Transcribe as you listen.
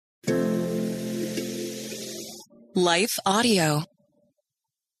Life Audio.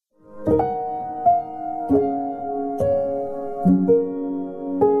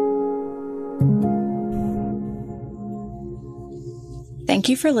 Thank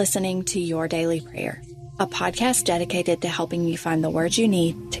you for listening to Your Daily Prayer, a podcast dedicated to helping you find the words you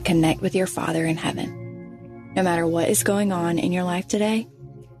need to connect with your Father in heaven. No matter what is going on in your life today,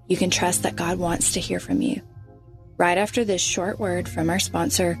 you can trust that God wants to hear from you. Right after this short word from our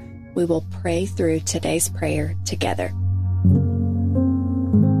sponsor, we will pray through today's prayer together.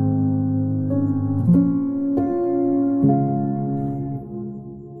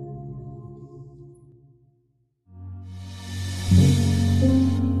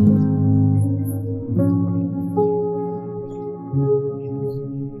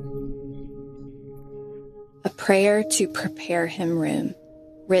 A Prayer to Prepare Him Room,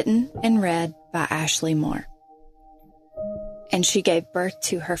 written and read by Ashley Moore. And she gave birth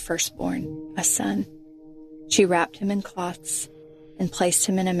to her firstborn, a son. She wrapped him in cloths and placed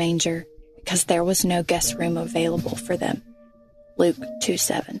him in a manger because there was no guest room available for them. Luke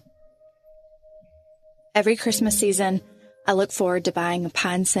 2:7. Every Christmas season, I look forward to buying a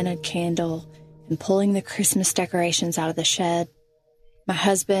pine-scented candle and pulling the Christmas decorations out of the shed. My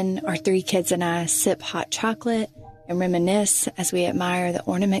husband, our 3 kids, and I sip hot chocolate and reminisce as we admire the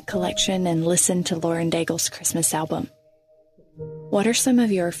ornament collection and listen to Lauren Daigle's Christmas album. What are some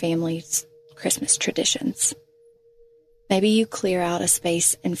of your family's Christmas traditions? Maybe you clear out a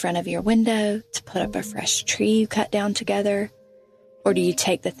space in front of your window to put up a fresh tree you cut down together. Or do you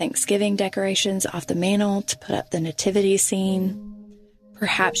take the Thanksgiving decorations off the mantle to put up the nativity scene?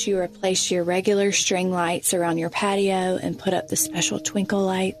 Perhaps you replace your regular string lights around your patio and put up the special twinkle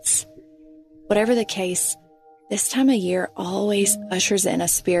lights. Whatever the case, this time of year always ushers in a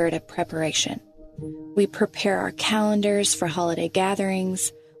spirit of preparation. We prepare our calendars for holiday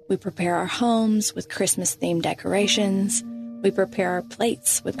gatherings. We prepare our homes with Christmas-themed decorations. We prepare our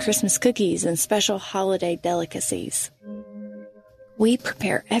plates with Christmas cookies and special holiday delicacies. We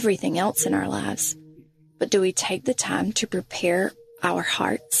prepare everything else in our lives. But do we take the time to prepare our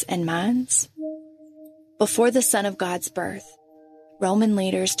hearts and minds? Before the Son of God's birth, Roman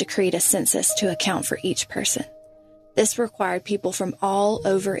leaders decreed a census to account for each person. This required people from all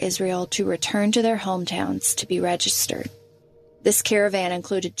over Israel to return to their hometowns to be registered. This caravan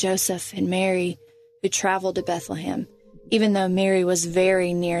included Joseph and Mary, who traveled to Bethlehem, even though Mary was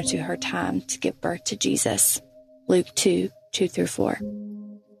very near to her time to give birth to Jesus. Luke 2:2-4.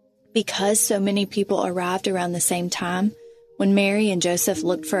 Because so many people arrived around the same time, when Mary and Joseph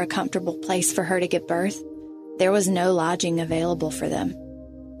looked for a comfortable place for her to give birth, there was no lodging available for them.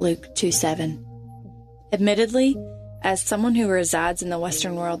 Luke 2:7. Admittedly, as someone who resides in the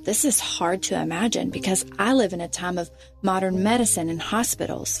Western world, this is hard to imagine because I live in a time of modern medicine and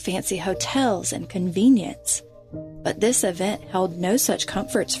hospitals, fancy hotels, and convenience. But this event held no such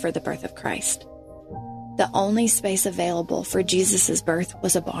comforts for the birth of Christ. The only space available for Jesus' birth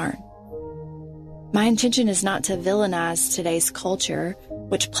was a barn. My intention is not to villainize today's culture,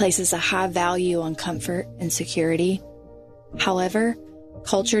 which places a high value on comfort and security. However,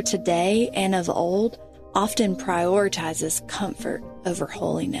 culture today and of old often prioritizes comfort over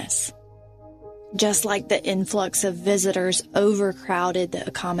holiness. Just like the influx of visitors overcrowded the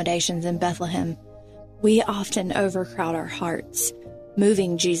accommodations in Bethlehem, we often overcrowd our hearts,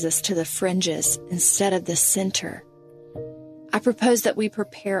 moving Jesus to the fringes instead of the center. I propose that we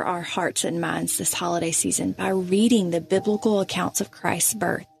prepare our hearts and minds this holiday season by reading the biblical accounts of Christ's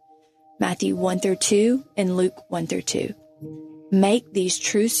birth, Matthew 1-2 and Luke 1-2. Make these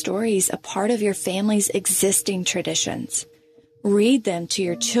true stories a part of your family's existing traditions. Read them to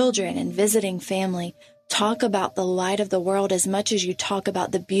your children and visiting family. Talk about the light of the world as much as you talk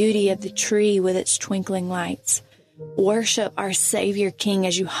about the beauty of the tree with its twinkling lights. Worship our Savior King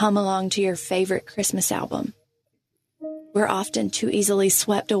as you hum along to your favorite Christmas album. We're often too easily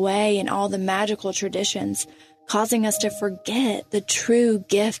swept away in all the magical traditions, causing us to forget the true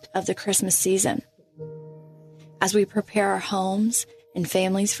gift of the Christmas season. As we prepare our homes and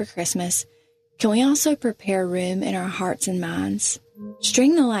families for Christmas, can we also prepare room in our hearts and minds?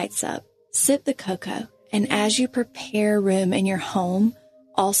 String the lights up, sip the cocoa, and as you prepare room in your home,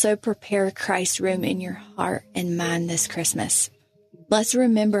 also prepare Christ's room in your heart and mind this Christmas. Let's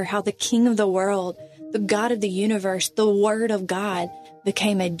remember how the King of the world, the God of the universe, the Word of God,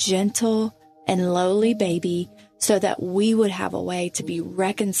 became a gentle and lowly baby so that we would have a way to be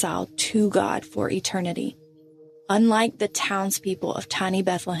reconciled to God for eternity. Unlike the townspeople of tiny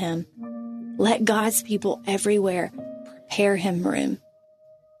Bethlehem, let God's people everywhere prepare Him room.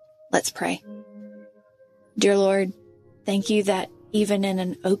 Let's pray. Dear Lord, thank you that even in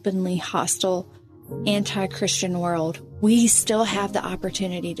an openly hostile anti-Christian world, we still have the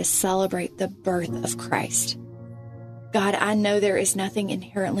opportunity to celebrate the birth of Christ. God, I know there is nothing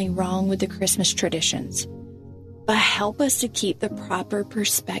inherently wrong with the Christmas traditions, but help us to keep the proper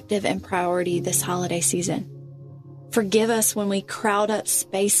perspective and priority this holiday season. Forgive us when we crowd up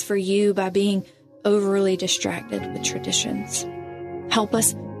space for you by being overly distracted with traditions. Help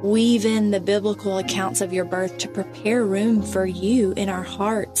us weave in the biblical accounts of your birth to prepare room for you in our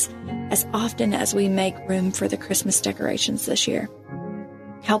hearts as often as we make room for the Christmas decorations this year.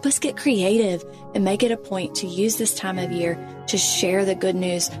 Help us get creative and make it a point to use this time of year to share the good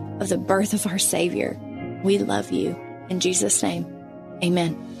news of the birth of our Savior. We love you. In Jesus' name,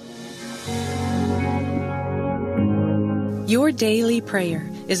 amen. Your Daily Prayer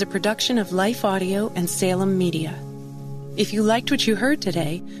is a production of Life Audio and Salem Media. If you liked what you heard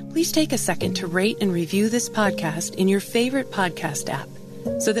today, please take a second to rate and review this podcast in your favorite podcast app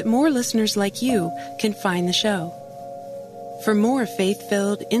so that more listeners like you can find the show. For more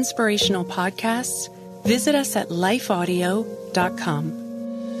faith-filled, inspirational podcasts, visit us at lifeaudio.com.